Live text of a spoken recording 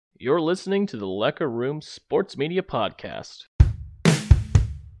You're listening to the Lecker Room Sports Media Podcast.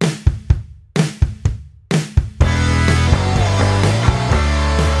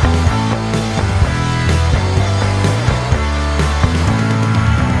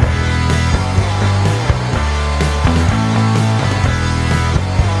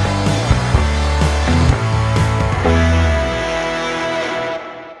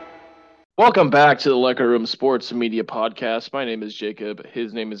 Welcome back to the Lecker Room Sports Media Podcast. My name is Jacob.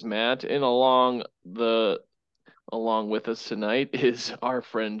 His name is Matt, and along with us tonight is our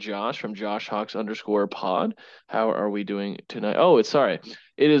friend Josh from Jayhawks_pod. How are we doing tonight?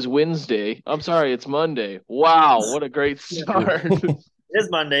 It is Wednesday. I'm sorry, it's Monday. Wow, what a great start. It is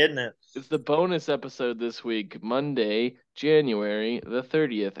Monday, isn't it? It's the bonus episode this week, Monday, January the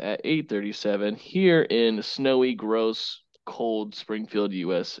 30th at 8:37 here in snowy, gross, cold Springfield,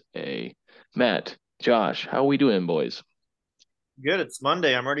 USA. Matt, Josh, how are we doing, boys? Good. It's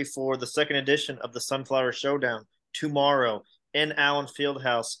Monday. I'm ready for the second edition of the Sunflower Showdown tomorrow in Allen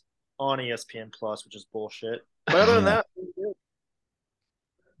Fieldhouse on ESPN Plus, which is bullshit. But other than that,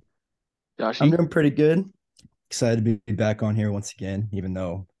 Josh, I'm doing pretty good. Excited to be back on here once again, even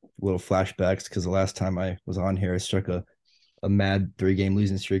though little flashbacks because the last time I was on here, I struck a mad 3-game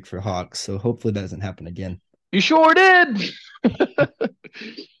losing streak for Hawks. So hopefully that doesn't happen again. You sure did.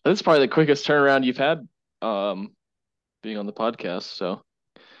 That's probably the quickest turnaround you've had being on the podcast. So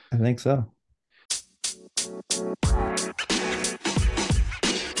I think so.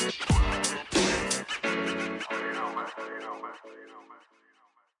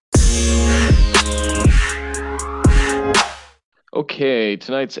 Okay,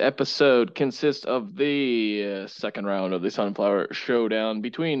 tonight's episode consists of the second round of the Sunflower Showdown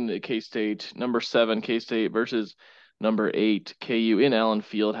between K-State, number 7 K-State versus number 8 KU in Allen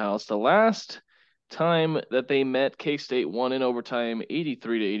Fieldhouse. The last time that they met, K-State won in overtime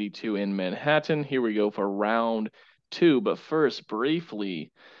 83-82 in Manhattan. Here we go for round 2. But first,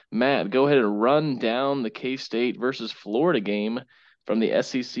 briefly, Matt, go ahead and run down the K-State versus Florida game from the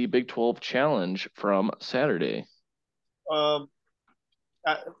SEC Big 12 Challenge from Saturday.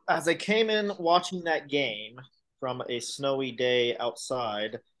 As I came in watching that game from a snowy day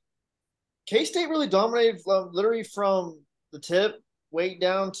outside, K-State really dominated literally from the tip way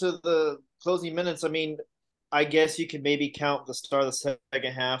down to the closing minutes. I mean, I guess you could maybe count the start of the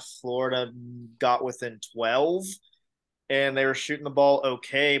second half. Florida got within 12, and they were shooting the ball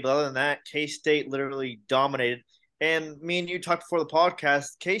okay. But other than that, K-State literally dominated. And me and you talked before the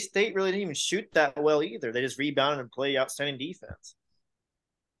podcast, K-State really didn't even shoot that well either. They just rebounded and played outstanding defense.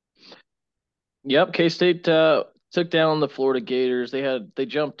 Yep, K-State took down the Florida Gators. They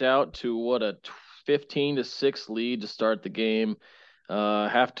jumped out to a 15-6 lead to start the game.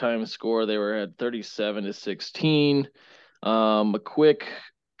 Halftime score, they were at 37-16. A quick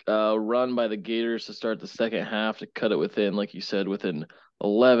run by the Gators to start the second half to cut it within, like you said, within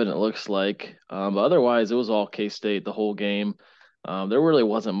 11. It looks like. But otherwise, it was all K-State the whole game. There really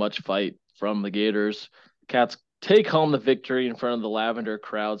wasn't much fight from the Gators. Cats take home the victory in front of the Lavender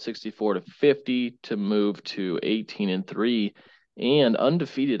crowd, 64-50, to move to 18-3 and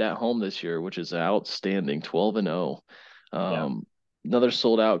undefeated at home this year, which is outstanding, 12-0. Another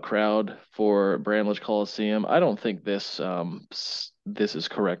sold-out crowd for Bramlage Coliseum. I don't think this is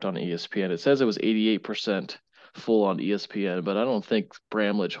correct on ESPN. It says it was 88% full on ESPN, but I don't think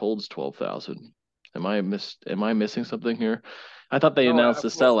Bramlage holds 12,000. Am I missing something here? I thought they announced the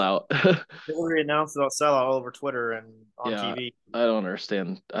sellout. They already announced about sellout all over Twitter and on TV. I don't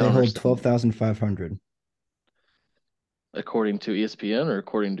understand. They hold 12,500. According to ESPN or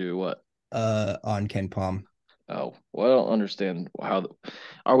according to what? On KenPom. Oh, well, I don't understand how.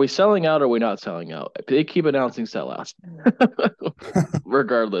 Are we selling out or are we not selling out? They keep announcing sellouts.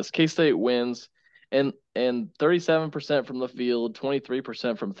 Regardless, K-State wins. And 37% from the field,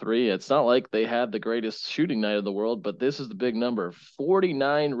 23% from three. It's not like they had the greatest shooting night in the world, but this is the big number.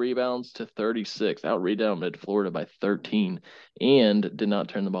 49 rebounds to 36. Out-rebounded Florida by 13 and did not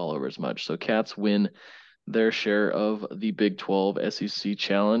turn the ball over as much. So Cats win their share of the Big 12 SEC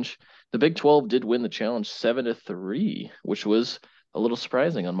Challenge. The Big 12 did win the challenge 7-3, which was a little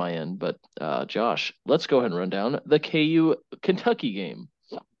surprising on my end. But Josh, let's go ahead and run down the KU Kentucky game.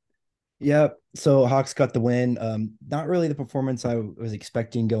 Yeah, so Hawks got the win. Not really the performance I was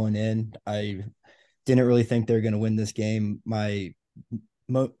expecting going in. I didn't really think they were going to win this game. My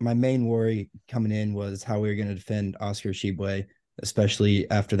main worry coming in was how we were going to defend Oscar Tshiebwe, especially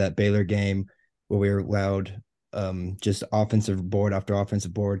after that Baylor game where we were allowed just offensive board after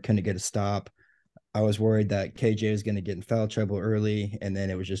offensive board, couldn't get a stop. I was worried that KJ was going to get in foul trouble early, and then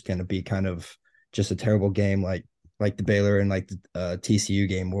it was just going to be kind of just a terrible game like like the Baylor and like the TCU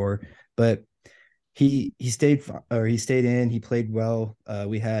game were. But he stayed in. He played well.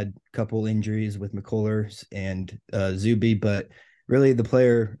 We had a couple injuries with McCullers and Zuby, but really the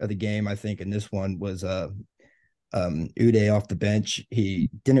player of the game, I think, in this one was Uday off the bench. He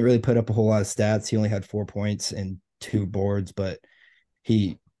didn't really put up a whole lot of stats. He only had 4 points and 2 boards, but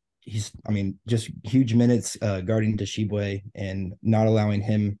he he's I mean just huge minutes guarding Deshibwe and not allowing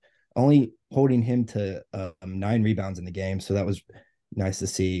him, only holding him to 9 rebounds in the game. So that was nice to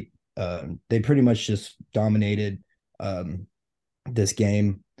see. They pretty much just dominated this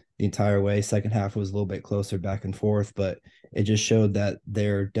game the entire way. Second half was a little bit closer back and forth, but it just showed that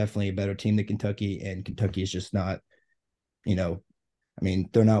they're definitely a better team than Kentucky, and Kentucky is just not, they're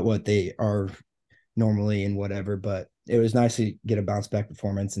not what they are normally and whatever, but it was nice to get a bounce back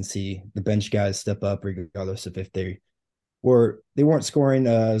performance and see the bench guys step up regardless of if they weren't scoring.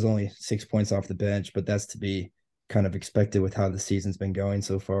 It was only 6 points off the bench, but that's to be kind of expected with how the season's been going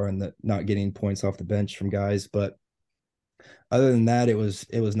so far and the not getting points off the bench from guys. But other than that, it was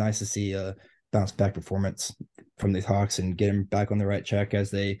nice to see a bounce back performance from the Hawks and get them back on the right track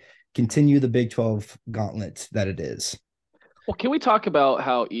as they continue the Big 12 gauntlet that it is. Well, can we talk about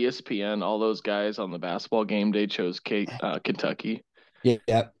how ESPN, all those guys on the basketball game day, chose Kentucky? Yeah.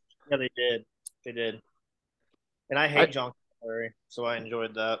 Yeah, they did. They did. And I hate John Calipari, so I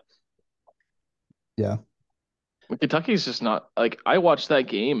enjoyed that. Yeah. Kentucky's just not like, I watched that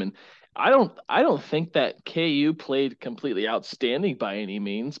game and I don't think that KU played completely outstanding by any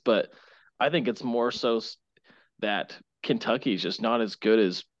means, but I think it's more so that Kentucky is just not as good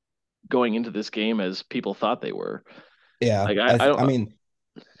as going into this game as people thought they were. Yeah. Like I don't.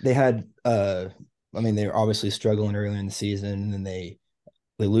 They had they were obviously struggling early in the season, and then they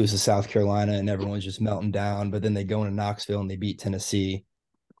lose to South Carolina and everyone's just melting down, but then they go into Knoxville and they beat Tennessee,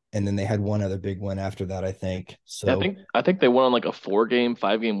 and then they had one other big win after that, I think. So I think they went on like a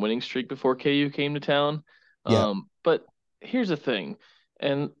 5-game winning streak before KU came to town. yeah. But here's the thing,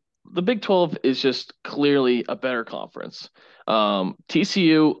 and the Big 12 is just clearly a better conference.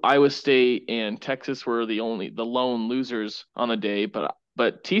 TCU, Iowa State, and Texas were the lone losers on the day, but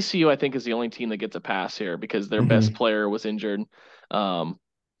TCU I think is the only team that gets a pass here because their best player was injured. Um,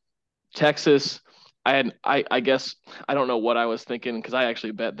 Texas, I guess I don't know what I was thinking because I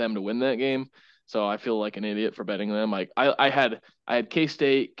actually bet them to win that game. So I feel like an idiot for betting them. Like I had K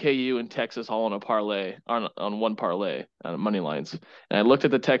State, KU, and Texas all on a parlay on one parlay on money lines. And I looked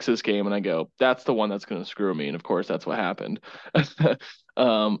at the Texas game and I go, that's the one that's going to screw me. And of course, that's what happened.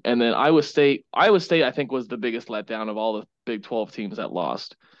 And then Iowa State I think was the biggest letdown of all the Big 12 teams that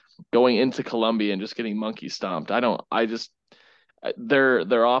lost, going into Columbia and just getting monkey stomped.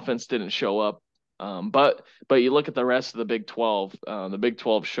 Their offense didn't show up. But you look at the rest of the Big 12. The Big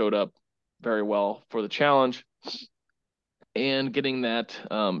 12 showed up very well for the challenge, and getting that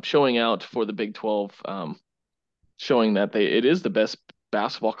showing out for the Big 12, showing that it is the best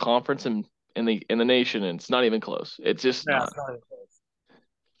basketball conference in the nation, and it's not even close. It's just not. It's not even close.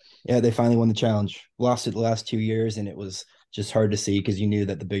 Yeah, they finally won the challenge. Lost it the last 2 years, and it was just hard to see because you knew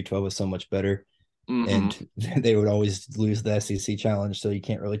that the Big 12 was so much better. And they would always lose the SEC challenge, so you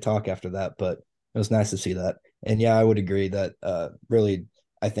can't really talk after that. But it was nice to see that. And yeah, I would agree that really,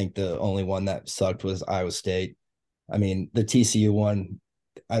 I think the only one that sucked was Iowa State. I mean, the TCU one,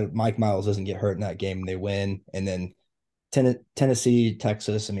 Mike Miles doesn't get hurt in that game, and they win. And then Tennessee,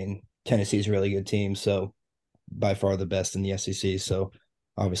 Texas. I mean, Tennessee's a really good team, so by far the best in the SEC. So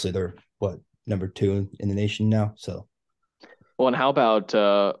obviously they're number 2 in the nation now. So. Well, and how about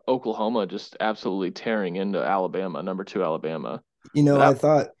Oklahoma just absolutely tearing into Alabama, number 2 Alabama? I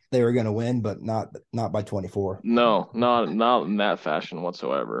thought they were going to win, but not by 24. No, not in that fashion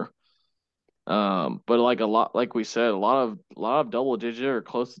whatsoever. But like we said, a lot of double digit or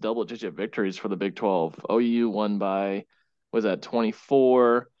close to double digit victories for the Big 12. OU won by, was that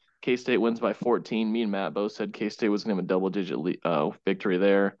 24? K-State wins by 14. Me and Matt both said K-State was going to have a double digit victory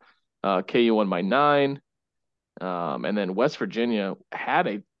there. KU won by 9. And then West Virginia had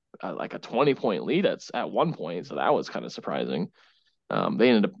a 20-point lead at one point, so that was kind of surprising. They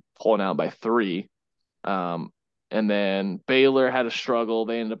ended up pulling out by 3. And then Baylor had a struggle.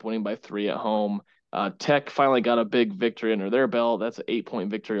 They ended up winning by 3 at home. Tech finally got a big victory under their belt. That's an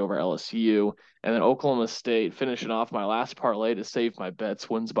 8-point victory over LSU. And then Oklahoma State, finishing off my last parlay to save my bets,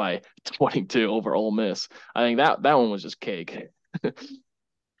 wins by 22 over Ole Miss. I think that one was just cake. The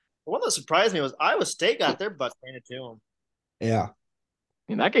one that surprised me was Iowa State got their butts handed to them. Yeah. I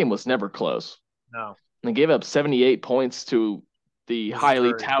mean, that game was never close. No. They gave up 78 points to the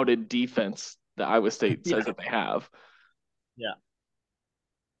highly touted defense that Iowa State says that they have. Yeah.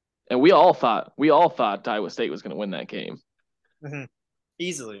 And we all thought Iowa State was going to win that game. Mm-hmm.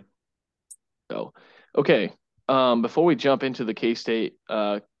 Easily. So, okay. Before we jump into the K-State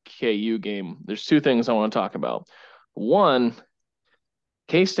KU game, there's two things I want to talk about. One,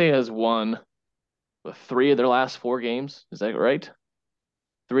 K-State has won 3 of their last 4 games. Is that right?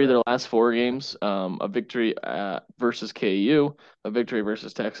 3 of their last 4 games. A victory versus KU, a victory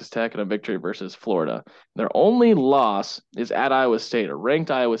versus Texas Tech, and a victory versus Florida. Their only loss is at Iowa State, a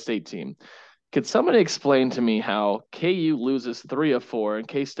ranked Iowa State team. Could somebody explain to me how KU loses 3 of 4 and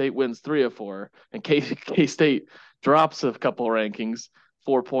K-State wins 3 of 4 and K-State drops a couple rankings,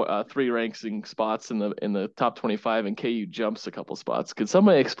 3 ranking spots in the top 25 and KU jumps a couple spots? Could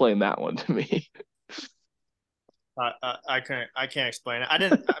somebody explain that one to me? I can't explain it.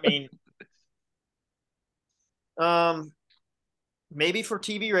 I mean, maybe for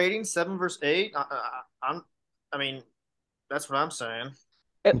TV ratings, 7 versus 8. I mean, that's what I'm saying.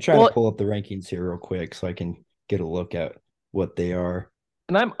 I'm trying to pull up the rankings here real quick so I can get a look at what they are.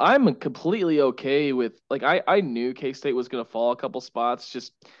 And I'm completely okay with, like, I knew K-State was going to fall a couple spots.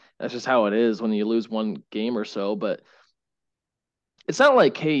 That's just how it is when you lose one game or so. But it's not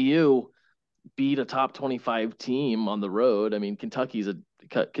like KU beat a top 25 team on the road. I mean, Kentucky's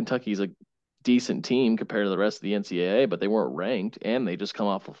a decent team compared to the rest of the NCAA, but they weren't ranked and they just come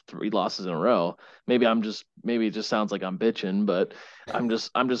off of 3 losses in a row. Maybe it just sounds like I'm bitching, but I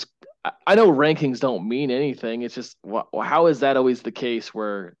know rankings don't mean anything. It's just, how is that always the case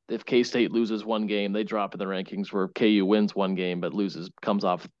where if K-State loses one game, they drop in the rankings, where KU wins one game but comes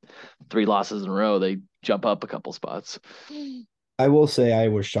off 3 losses in a row, they jump up a couple spots? I will say I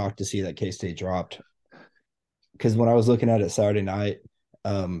was shocked to see that K-State dropped, because when I was looking at it Saturday night,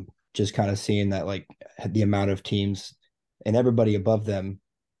 just kind of seeing that, like, the amount of teams and everybody above them,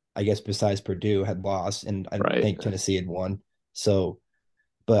 I guess besides Purdue, had lost, and I think Tennessee had won. So,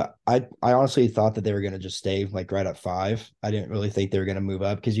 but I honestly thought that they were going to just stay like right at 5. I didn't really think they were going to move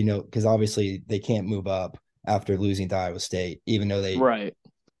up, because obviously they can't move up after losing to Iowa State, even though they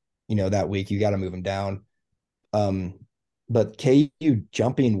that week you got to move them down. But KU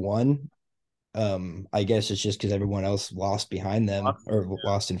jumping 1, I guess it's just because everyone else lost behind them or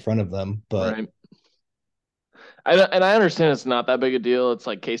lost in front of them. But I understand it's not that big a deal. It's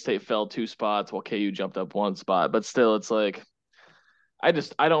like K-State fell 2 spots while KU jumped up 1 spot, but still, it's like, I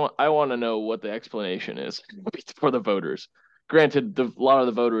want to know what the explanation is for the voters. Granted, a lot of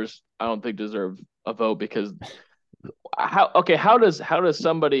the voters I don't think deserve a vote, because how does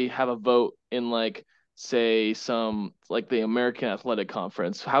somebody have a vote in, like, say, some, like, the American Athletic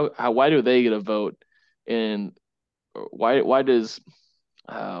Conference? Why do they get a vote in? Why does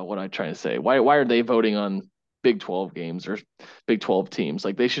what am I trying to say? Why are they voting on Big 12 games or Big 12 teams?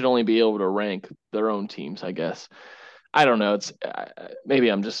 Like, they should only be able to rank their own teams, I guess. I don't know. It's maybe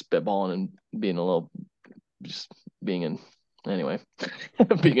I'm just spitballing and being a little, just being in, anyway,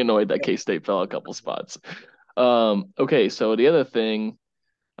 being annoyed that K-State fell a couple spots. Okay, so the other thing,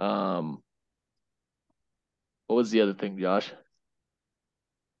 what was the other thing, Josh?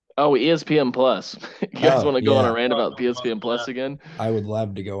 Oh, ESPN Plus. You guys want to go on a rant about ESPN Plus again? I would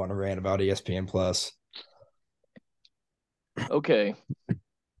love to go on a rant about ESPN Plus. Okay,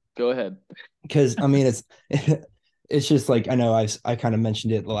 go ahead. Because I mean, it's just like, I know I kind of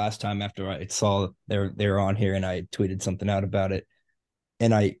mentioned it the last time after I saw they were on here, and I tweeted something out about it,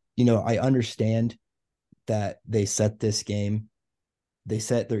 and I understand that they set this game, they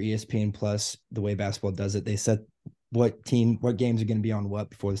set their ESPN Plus the way basketball does it. They set what games are going to be on what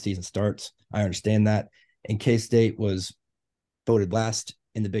before the season starts. I understand that. And K-State was voted last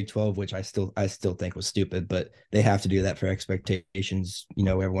in the Big 12, which I still think was stupid, but they have to do that for expectations,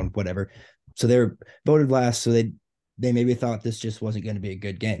 everyone, whatever. So they're voted last, so they maybe thought this just wasn't going to be a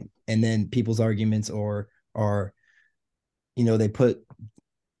good game. And then people's arguments are they put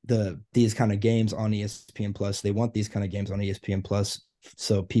these kind of games on ESPN Plus. They want these kind of games on ESPN Plus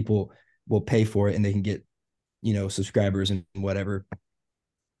so people will pay for it and they can get subscribers and whatever.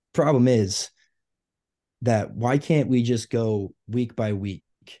 Problem is that why can't we just go week by week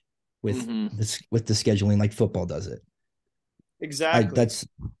with with the scheduling like football does it? Exactly.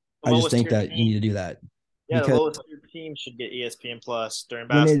 I just think that you need to do that. Yeah, because the lowest tier team should get ESPN Plus during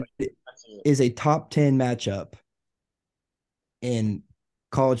basketball. When it is a top 10 matchup in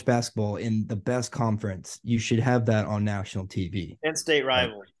college basketball in the best conference, you should have that on national TV. And state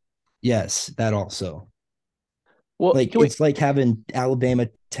rivalry. Yes, that also. Well, it's like having Alabama,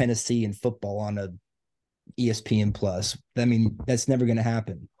 Tennessee, and football on a ESPN Plus. I mean, that's never going to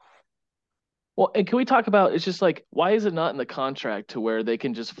happen. Well, and can we talk about, it's just like, why is it not in the contract to where they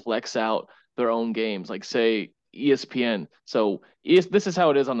can just flex out their own games? Like, say, ESPN. So this is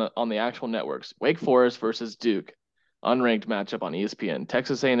how it is on the actual networks. Wake Forest versus Duke, unranked matchup on ESPN.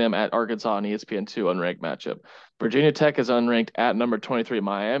 Texas A&M at Arkansas on ESPN2, unranked matchup. Virginia Tech is unranked at number 23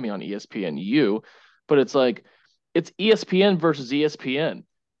 Miami on ESPNU, but it's like it's ESPN versus ESPN.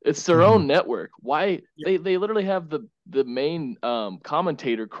 It's their own network. Why they literally have the main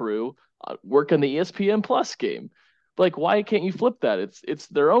commentator crew working the ESPN Plus game. Like, why can't you flip that? It's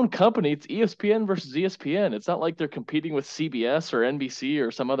their own company. It's ESPN versus ESPN. It's not like they're competing with CBS or NBC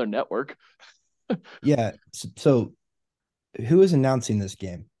or some other network. Yeah. So who is announcing this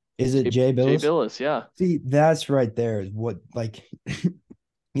game? Is it Jay Jay Billis? Billis, yeah. See, that's right there. What like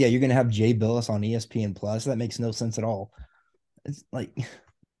yeah, you're gonna have Jay Billis on ESPN Plus. That makes no sense at all. It's like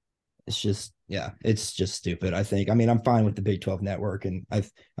it's just yeah, it's just stupid. I think. I mean, I'm fine with the Big 12 network, and I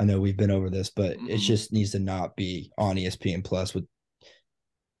know we've been over this, but it just needs to not be on ESPN Plus. With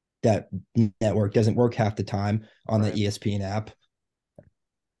that network doesn't work half the time on the ESPN app.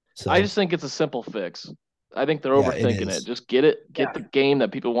 So I just think it's a simple fix. I think they're overthinking it. Just get the game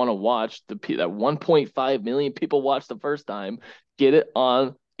that people want to watch. That 1.5 million people watched the first time. Get it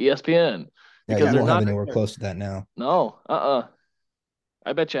on ESPN because they're not anywhere close to that now. No,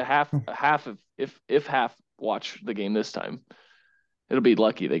 I bet you half if half watch the game this time. It'll be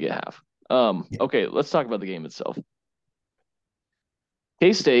lucky they get half. Okay, let's talk about the game itself.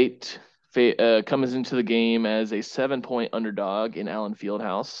 K-State comes into the game as a 7-point underdog in Allen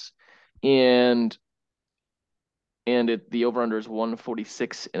Fieldhouse, and the over-under is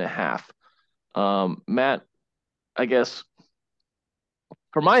 146.5. Matt, I guess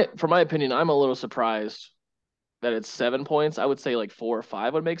for my opinion, I'm a little surprised that it's 7 points. I would say like 4 or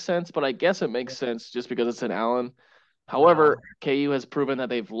 5 would make sense, but I guess it makes sense just because it's in Allen. However, KU has proven that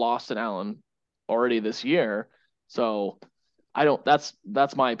they've lost in Allen already this year, so I don't. That's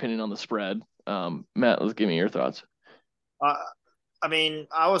my opinion on the spread. Matt, let's give me your thoughts. I mean,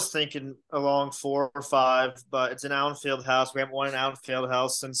 I was thinking along 4 or 5, but it's an Allen Fieldhouse. We haven't won an Allen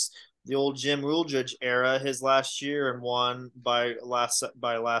Fieldhouse since the old Jim Ruledridge era, his last year, and won by last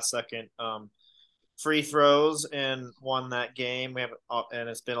second free throws and won that game. We have, and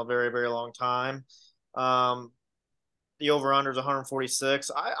it's been a very, very long time. The over under is 146.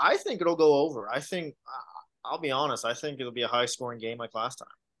 I think it'll go over. I think I'll be honest. I think it'll be a high scoring game like last time.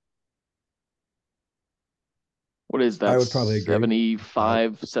 What is that? I would probably agree.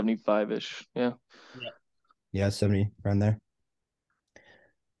 75-ish. Yeah. Yeah, 70 around there.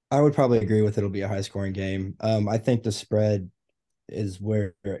 I would probably agree with it'll be a high scoring game. I think the spread is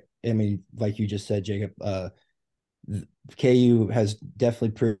where, I mean, like you just said, Jacob, KU has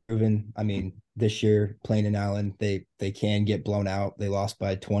definitely proven, I mean, this year playing in Allen, they can get blown out. They lost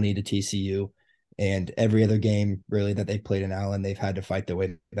by 20 to TCU, and every other game really that they played in Allen, they've had to fight their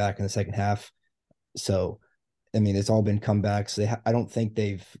way back in the second half. So, I mean, it's all been comebacks. I don't think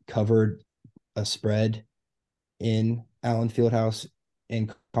they've covered a spread in Allen Fieldhouse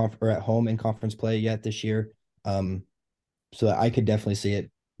or at home in conference play yet this year. So I could definitely see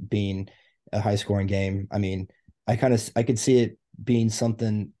it being a high scoring game. I mean, I could see it being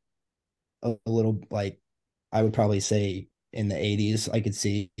something a little like I would probably say in the 80s. I could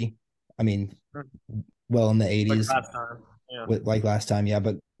see, I mean, well in the 80s, like last time. Yeah. Like last time, yeah,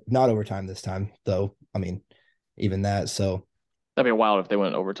 but not overtime this time though. I mean, even that. So that'd be wild if they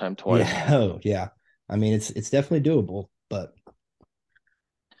went overtime twice. Yeah, yeah. I mean, it's definitely doable, but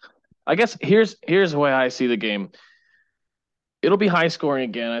I guess here's the way I see the game. It'll be high scoring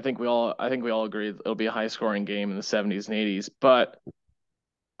again. I think we all agree it'll be a high scoring game in the 70s and 80s. But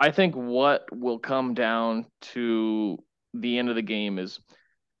I think what will come down to the end of the game is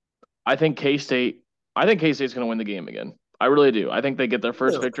I think K-State's going to win the game again. I really do. I think they get their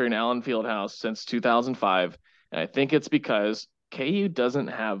first victory in Allen Fieldhouse since 2005, and I think it's because KU doesn't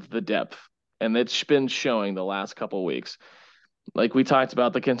have the depth, and it's been showing the last couple of weeks. Like we talked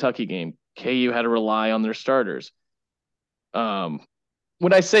about the Kentucky game, KU had to rely on their starters.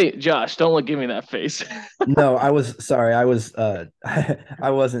 When I say Josh, don't give me that face. No, I was sorry. I was I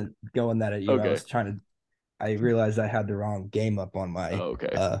wasn't going that at you. Okay. I was I realized I had the wrong game up on my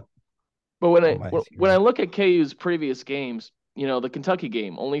but when I look at KU's previous games, the Kentucky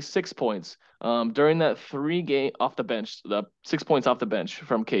game, only 6 points. During that 3-game off the bench, the 6 points off the bench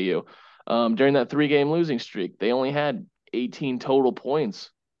from KU. During that 3-game losing streak, they only had 18 total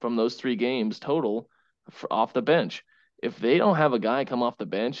points from those 3 games total off the bench. If they don't have a guy come off the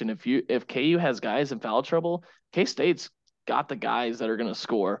bench, and if KU has guys in foul trouble, K-State's got the guys that are going to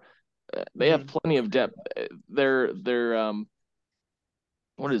score. They have plenty of depth. They're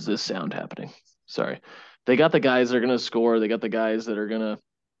what is this sound happening? Sorry. They got the guys that are going to score. They got the guys that are going to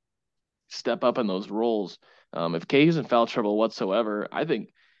step up in those roles. If KU's in foul trouble whatsoever, I think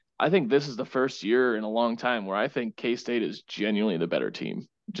this is the first year in a long time where I think K-State is genuinely the better team,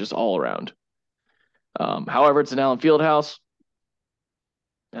 just all around. However, it's an Allen Fieldhouse.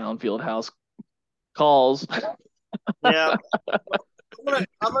 Allen Fieldhouse calls. Yeah,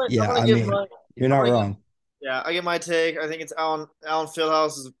 I'm Yeah, gonna I give mean, my you're I'm not gonna give wrong. yeah, I get my take. I think it's Allen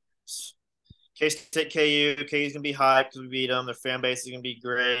Fieldhouse is K State KU. KU's gonna be hyped because we beat them. Their fan base is gonna be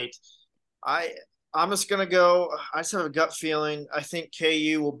great. I I'm just gonna go. I just have a gut feeling. I think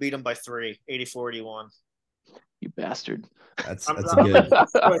KU will beat them by 3, 84-81. You bastard. That's a good.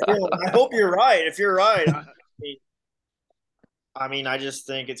 I hope you're right. If you're right, I just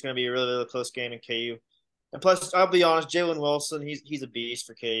think it's going to be a really, really close game in KU. And plus, I'll be honest, Jalen Wilson, he's a beast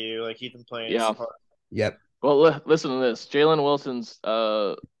for KU. Like he's been playing his Yeah. heart. Yep. Well, listen to this. Jalen Wilson's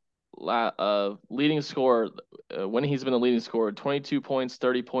leading scorer when he's been the leading scorer, 22 points,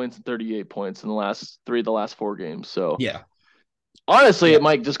 30 points, and 38 points in the last 4 games. So Yeah. honestly, Yeah. it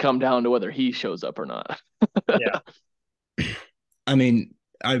might just come down to whether he shows up or not. Yeah. I mean,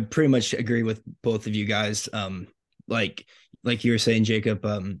 I pretty much agree with both of you guys. Like you were saying, Jacob,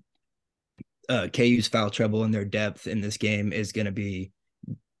 KU's foul trouble and their depth in this game is going to be,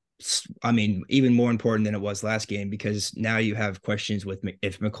 I mean, even more important than it was last game, because now you have questions with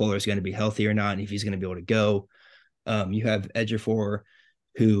if McCullough is going to be healthy or not, and if he's going to be able to go. You have Ejiofor,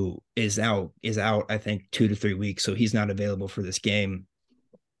 who is out, I think 2 to 3 weeks, so he's not available for this game.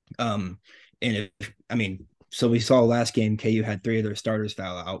 And so we saw last game, KU had 3 of their starters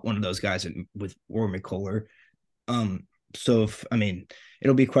foul out. One of those guys with McCullough. So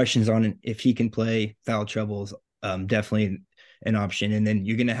it'll be questions on if he can play. Foul troubles, definitely an option, and then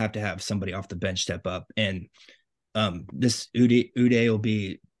you're gonna have to have somebody off the bench step up. And this Uday will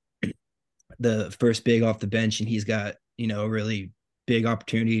be the first big off the bench, and he's got a really big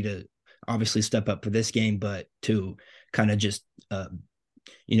opportunity to obviously step up for this game, but to kind of just I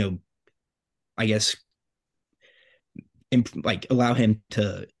guess allow him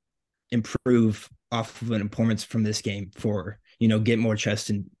to improve off of an performance from this game for get more trust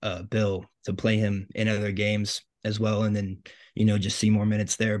in Bill to play him in other games as well, and then just see more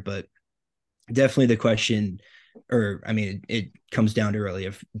minutes there. But definitely the question, it comes down to really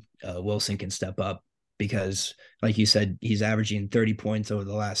if Wilson can step up, because like you said, he's averaging 30 points over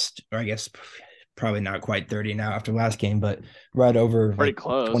the last, or I guess probably not quite 30 now after last game, but right over Pretty like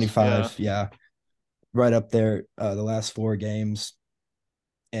close. 25. Yeah, right up there the last 4 games.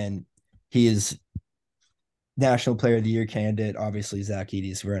 And he is National Player of the Year candidate. Obviously, Zach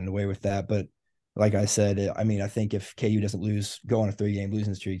Edey's running away with that. But like I said, I think if KU doesn't go on a 3-game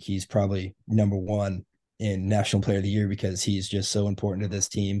losing streak, he's probably number 1 in National Player of the Year, because he's just so important to this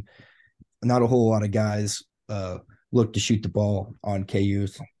team. Not a whole lot of guys look to shoot the ball on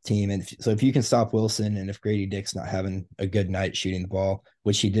KU's team. And so if you can stop Wilson, and if Grady Dick's not having a good night shooting the ball,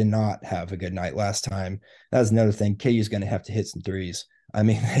 which he did not have a good night last time, that's another thing. KU's going to have to hit some threes. I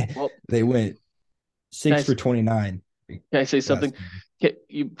mean, they went 6 for 29. Can I say something?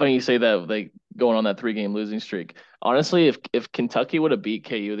 Funny you say that, like going on that 3-game losing streak. Honestly, if Kentucky would have beat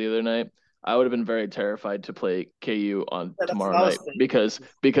KU the other night, I would have been very terrified to play KU on tomorrow night, because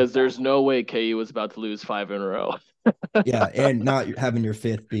there's no way KU was about to lose 5 in a row. Yeah, and not having your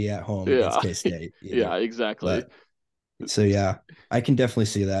 5th be at home against K-State. Yeah, exactly. So yeah, I can definitely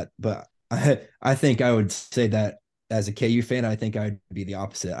see that. But I think I would say that as a KU fan, I think I'd be the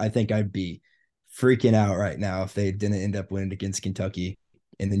opposite. I think I'd be freaking out right now if they didn't end up winning against Kentucky,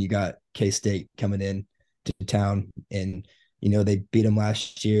 and then you got K-State coming in to town, and they beat them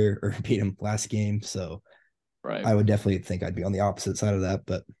last year, or beat them last game. So right, I would definitely think I'd be on the opposite side of that.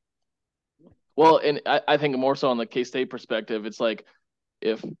 But well, and I think more so on the K-State perspective, it's like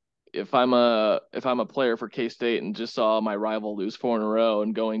if I'm a player for K-State and just saw my rival lose 4 in a row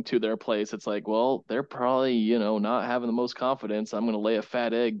and going to their place, it's like, well, they're probably not having the most confidence. I'm going to lay a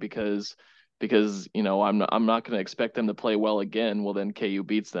fat egg because I'm not going to expect them to play well again. Well, then KU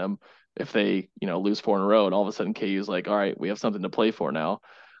beats them if they lose 4 in a row, and all of a sudden KU's like, all right, we have something to play for now.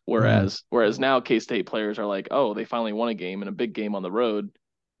 Whereas now K-State players are like, oh, they finally won a game, and a big game on the road.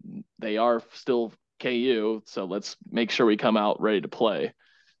 They are still KU, so let's make sure we come out ready to play.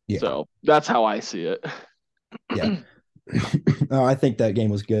 Yeah. So that's how I see it. Yeah. No, I think that game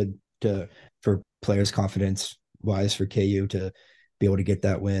was good for players' confidence wise for KU to be able to get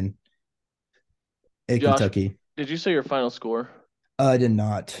that win in Josh, Kentucky. Did you say your final score? I did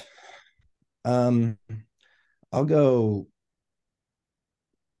not. I'll go.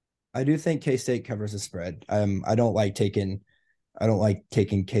 I do think K-State covers the spread. I don't like taking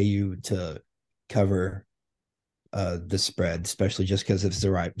KU to cover the spread, especially just because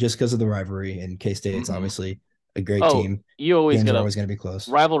of the rivalry. And K-State's obviously a great team. You always games are always going to be close.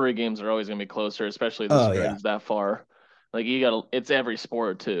 Rivalry games are always going to be closer, especially the spread is that far. Like it's every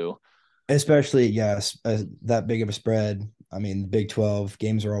sport too. Especially that big of a spread. I mean, the Big 12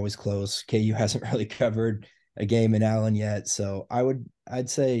 games are always close. KU hasn't really covered a game in Allen yet, so I'll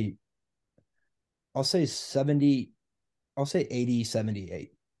say 70. I'll say 80,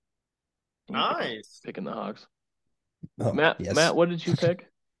 78. Nice. Picking the Hawks. Oh, Matt, what did you pick?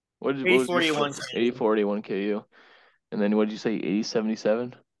 What 80-41. 80-41 KU. And then what did you say?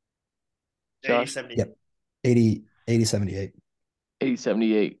 80-77? Josh? 80-78. Yep. 80-78.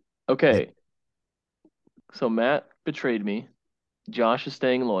 80-78. Okay. Yep. So Matt betrayed me. Josh is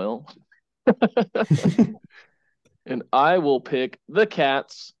staying loyal. And I will pick the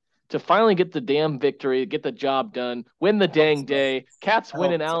Cats to finally get the damn victory, get the job done, win the dang day. Cats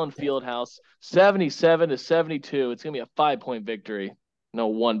win in Allen Fieldhouse, 77-72. It's going to be a 5-point victory. No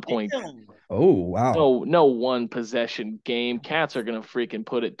 1 point. Oh, wow. No one possession game. Cats are going to freaking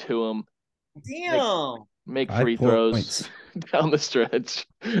put it to them. Damn. Make free throws down the stretch.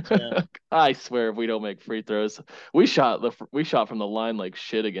 Yeah. I swear if we don't make free throws. We shot from the line like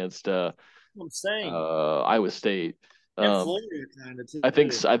shit against I'm saying Iowa State. Florida kind of too. I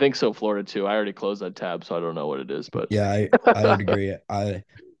think so. Florida too. I already closed that tab, so I don't know what it is. But yeah, I would agree. The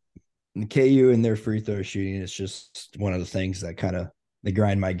KU and their free throw shooting is just one of the things that kind of they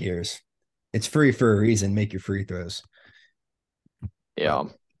grind my gears. It's free for a reason. Make your free throws. Yeah.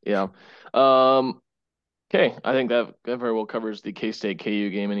 Okay, I think that very well covers the K-State KU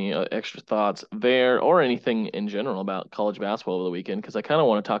game. Any extra thoughts there or anything in general about college basketball over the weekend? Because I kind of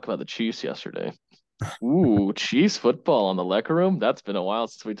want to talk about the Chiefs yesterday. Ooh, Chiefs football on the Lecker Room. That's been a while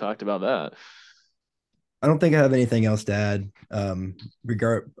since we talked about that. I don't think I have anything else to add.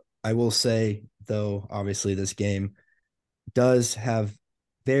 I will say though, obviously this game does have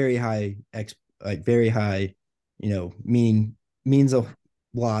very high, means a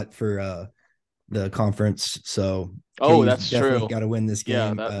lot for the conference. So that's definitely true. Got to win this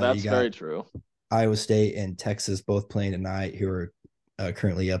game. Yeah, that's very true. Iowa State and Texas both playing tonight, who are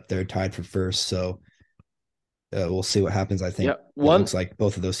currently up there tied for first. So we'll see what happens. I think it looks like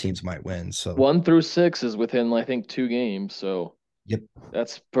both of those teams might win. So 1 through 6 is within, I think, 2 games. So yep,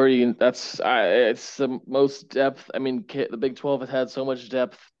 it's the most depth. I mean, the Big 12 has had so much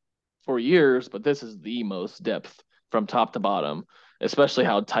depth for years, but this is the most depth from top to bottom, especially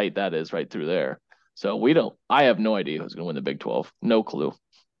how tight that is right through there. So I have no idea who's going to win the Big 12. No clue.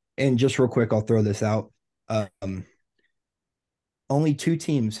 And just real quick, I'll throw this out. Only 2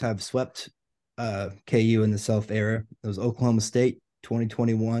 teams have swept KU in the South era. It was Oklahoma State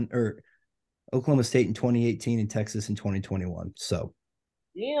 2021, or Oklahoma State in 2018, and Texas in 2021. So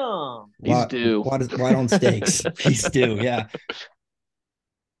yeah, he's due. Wide on stakes. He's due. Yeah.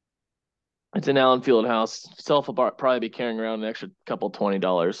 It's an Allen Fieldhouse. Self will probably be carrying around an extra couple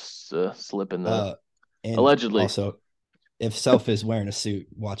 $20 slip in the allegedly. Also, if Self is wearing a suit,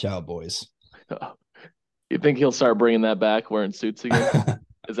 watch out, boys. You think he'll start bringing that back, wearing suits again?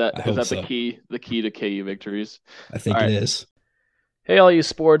 Is that so. the key to KU victories? I think it is. Hey, all you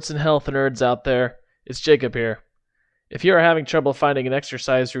sports and health nerds out there. It's Jacob here. If you are having trouble finding an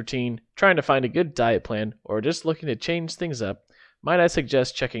exercise routine, trying to find a good diet plan, or just looking to change things up, might I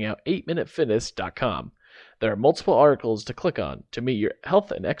suggest checking out 8minutefitness.com. There are multiple articles to click on to meet your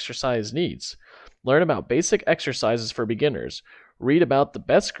health and exercise needs. Learn about basic exercises for beginners, read about the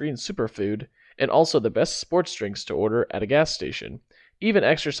best green superfood, and also the best sports drinks to order at a gas station, even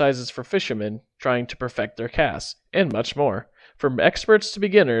exercises for fishermen trying to perfect their casts, and much more. From experts to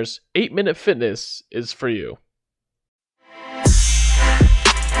beginners, 8-Minute Fitness is for you.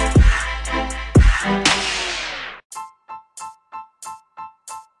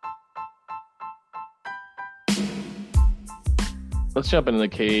 Let's jump into the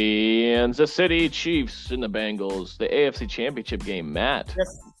Kansas City Chiefs and the Bengals, the AFC Championship game. Matt,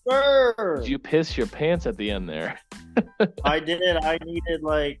 yes, sir. Did you piss your pants at the end there? I did. I needed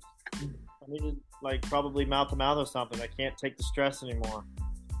probably mouth to mouth or something. I can't take the stress anymore.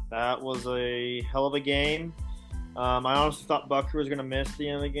 That was a hell of a game. I honestly thought Bucker was going to miss the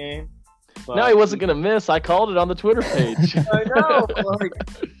end of the game. No, he wasn't going to miss. I called it on the Twitter page. I know.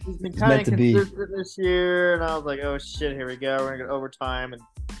 He's been kind of consistent this year, and I was like, oh, shit, here we go. We're going to go overtime, and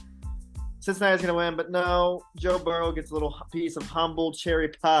Cincinnati's going to win. But no, Joe Burrow gets a little piece of humble cherry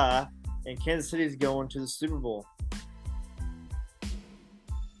pie, and Kansas City's going to the Super Bowl.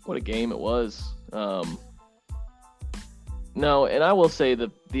 What a game it was. No, and I will say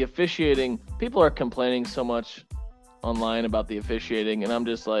that the officiating, people are complaining so much online about the officiating, and I'm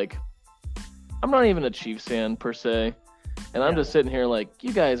just like, I'm not even a Chiefs fan per se. And I'm just sitting here like,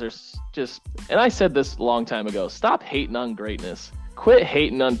 you guys are just, and I said this a long time ago, stop hating on greatness. Quit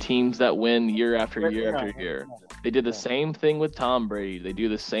hating on teams that win year after year after year. They did the same thing with Tom Brady. They do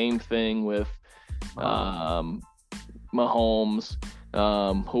the same thing with Mahomes.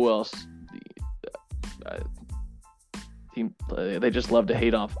 Who else? They just love to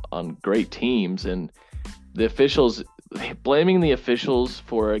hate off on great teams, and the officials, blaming the officials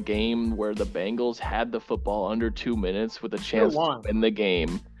for a game where the Bengals had the football under 2 minutes with a chance to win the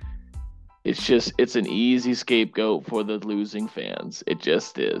game. It's an easy scapegoat for the losing fans. It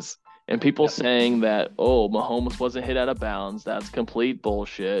just is. And people saying that, Mahomes wasn't hit out of bounds, that's complete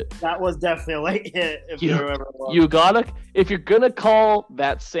bullshit. That was definitely a late hit. If you're gonna throw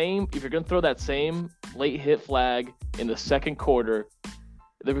that same late hit flag in the second quarter,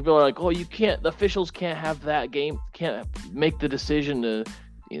 the people are like, the officials can't have that game, can't make the decision to,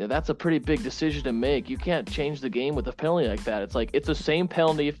 that's a pretty big decision to make. You can't change the game with a penalty like that. It's like, it's the same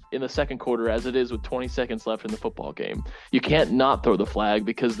penalty in the second quarter as it is with 20 seconds left in the football game. You can't not throw the flag,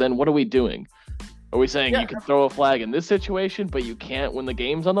 because then what are we doing? Are we saying you can throw a flag in this situation, but you can't when the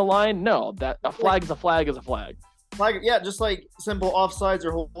game's on the line? No, that a flag is a flag is a flag. Just like simple offsides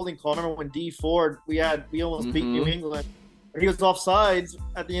or holding call. Remember when D Ford, we almost beat New England. He was offsides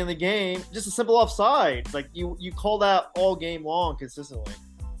at the end of the game. Just a simple offsides. Like you call that all game long consistently.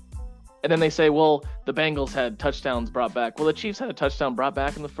 And then they say, well, the Bengals had touchdowns brought back. Well, the Chiefs had a touchdown brought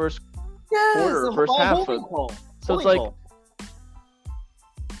back in the first quarter or first half. So it's like,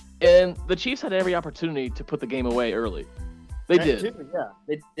 and the Chiefs had every opportunity to put the game away early. They did.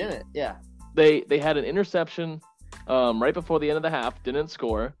 They didn't. Yeah. They had an interception right before the end of the half, didn't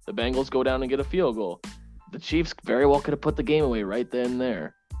score. The Bengals go down and get a field goal. The Chiefs very well could have put the game away right then and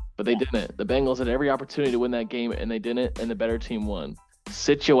there, but they didn't. The Bengals had every opportunity to win that game, and they didn't, and the better team won.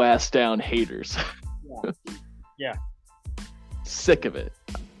 Sit your ass down, haters. Yeah. Sick of it.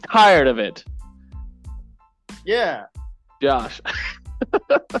 Tired of it. Yeah. Josh.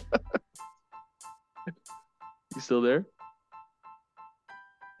 You still there?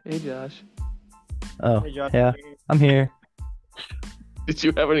 Hey, Josh. Oh, Hey, Josh. yeah, I'm here. Did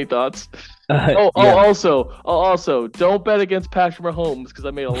you have any thoughts? Also, don't bet against Patrick Mahomes, because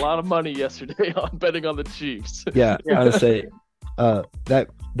I made a lot of money yesterday on betting on the Chiefs. Yeah, I would say that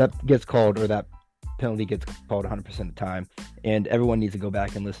gets called, or that penalty gets called 100% of the time, and everyone needs to go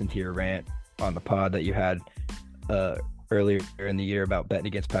back and listen to your rant on the pod that you had earlier in the year about betting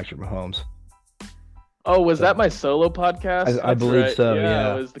against Patrick Mahomes. Oh, was that my solo podcast? I believe right. So,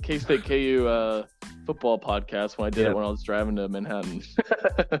 yeah. It was the K-State KU football podcast when I did it when I was driving to Manhattan.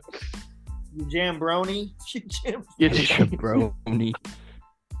 You jambroni. Jambroni.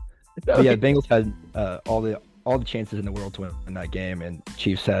 But yeah, Bengals had all the chances in the world to win that game, and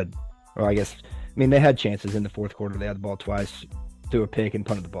Chiefs had, they had chances in the fourth quarter. They had the ball twice, threw a pick, and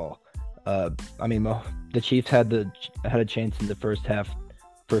punted the ball. The Chiefs had a chance in the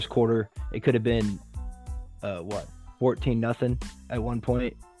first quarter. It could have been 14-0 at one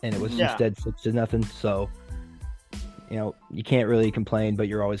point, and it was instead 6-0. So, you can't really complain, but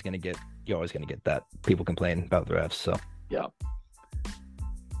you're always gonna get that people complain about the refs. So yeah,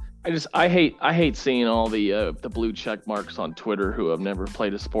 I hate seeing all the blue check marks on Twitter who have never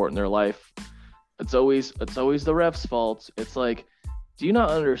played a sport in their life. It's always the refs' fault. It's like, do you not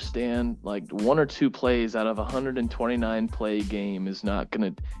understand? Like, one or two plays out of a 129 play game is not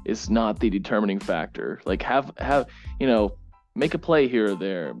the determining factor. Like, have make a play here or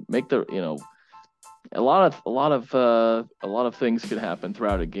there. Make the a lot of things could happen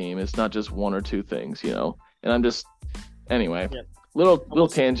throughout a game. It's not just one or two things, And I'm just little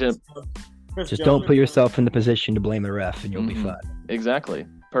tangent. Just don't put yourself in the position to blame the ref, and you'll be fine. Exactly.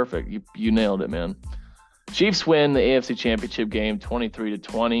 Perfect. You nailed it, man. Chiefs win the AFC Championship game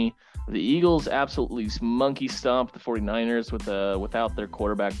 23-20. The Eagles absolutely monkey stomped the 49ers without their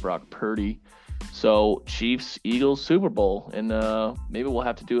quarterback Brock Purdy. So Chiefs, Eagles, Super Bowl, and maybe we'll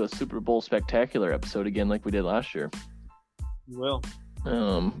have to do a Super Bowl spectacular episode again like we did last year. We will.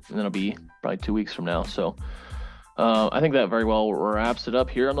 And that'll be probably 2 weeks from now. So I think that very well wraps it up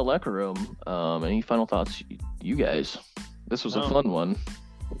here on the Lecker Room. Any final thoughts, you guys? This was a fun one.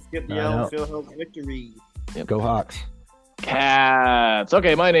 Let's get the fieldhouse victory. Yep. Go Hawks. Cats.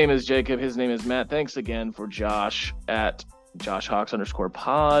 Okay, my name is Jacob. His name is Matt. Thanks again for Josh at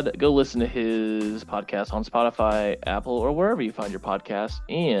JoshHawks_pod. Go listen to his podcast on Spotify, Apple, or wherever you find your podcast.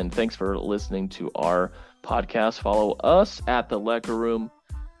 And thanks for listening to our podcast. Follow us at the Lecker Room.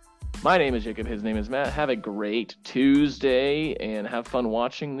 My name is Jacob. His name is Matt. Have a great Tuesday and have fun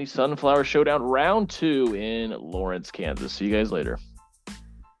watching the Sunflower Showdown Round 2 in Lawrence, Kansas. See you guys later.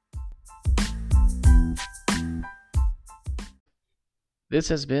 This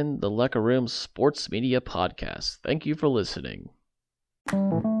has been the Lecker Room Sports Media Podcast. Thank you for listening.